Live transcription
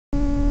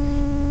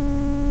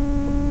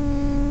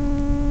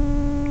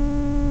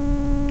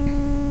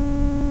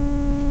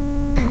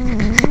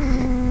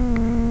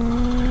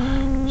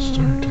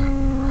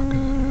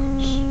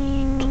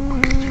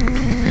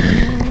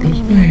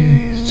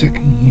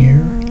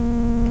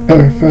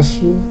other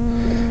festivals,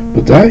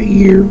 but that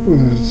year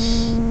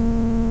was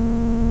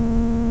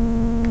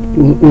a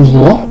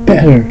lot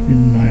better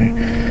than my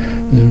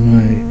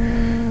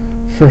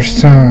first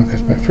time.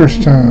 Because my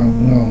first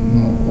time, we all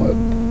know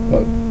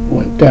what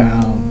went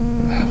down.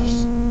 I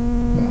was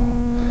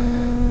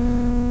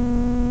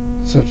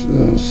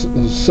it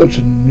was such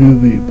a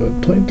newbie, but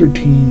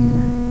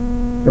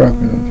 2013 Rock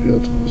and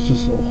Field was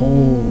just a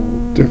whole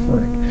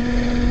different.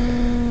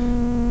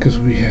 Because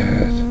we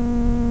had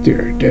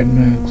Derek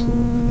Denmax,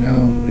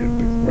 now we have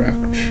Big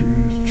Rock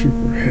Shoes,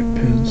 Trooper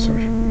Headpins,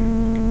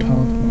 Sergeant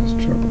Thomas, Mouse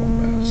Truck,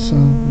 Bad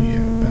Sun, we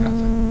had Bath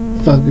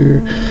Fugger,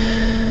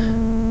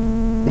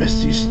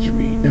 Misty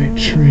Street, Night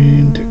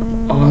Train, Dick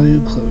of Audio,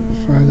 Club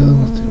Friday,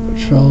 Nothing But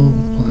Trouble,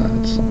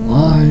 Planets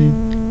Online,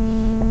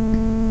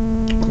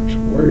 Clutch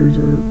of Warriors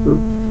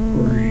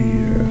before he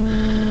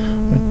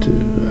went to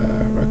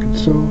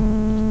Reconcile.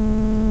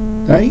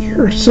 That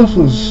year itself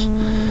was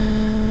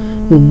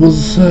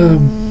a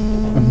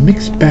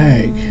mixed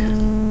bag.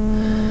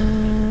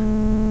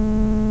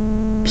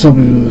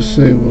 Somebody would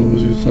say, what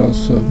was your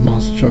thoughts of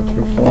Monster Truck's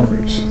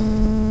performance?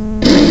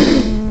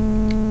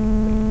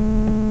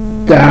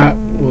 That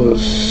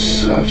was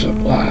such a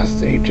blast.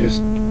 They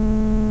just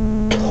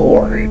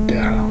tore it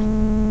down.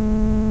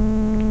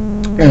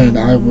 And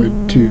I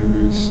went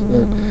to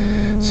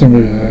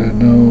somebody that I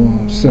know,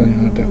 I'm standing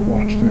on deck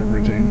watching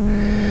everything.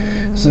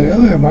 It's like,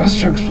 oh yeah,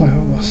 Monster Truck's playing,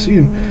 I'm gonna see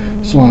him.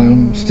 So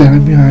I'm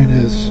standing behind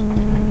his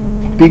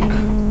big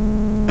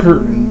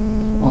curtain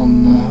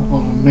on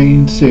the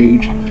main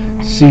stage,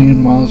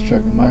 seeing Monster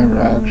Truck, and my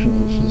reaction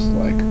was just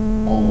like,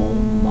 oh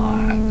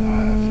my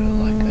god, I feel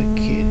like a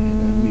kid in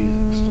a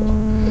music store.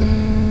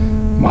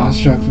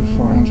 Monster Truck's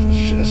performance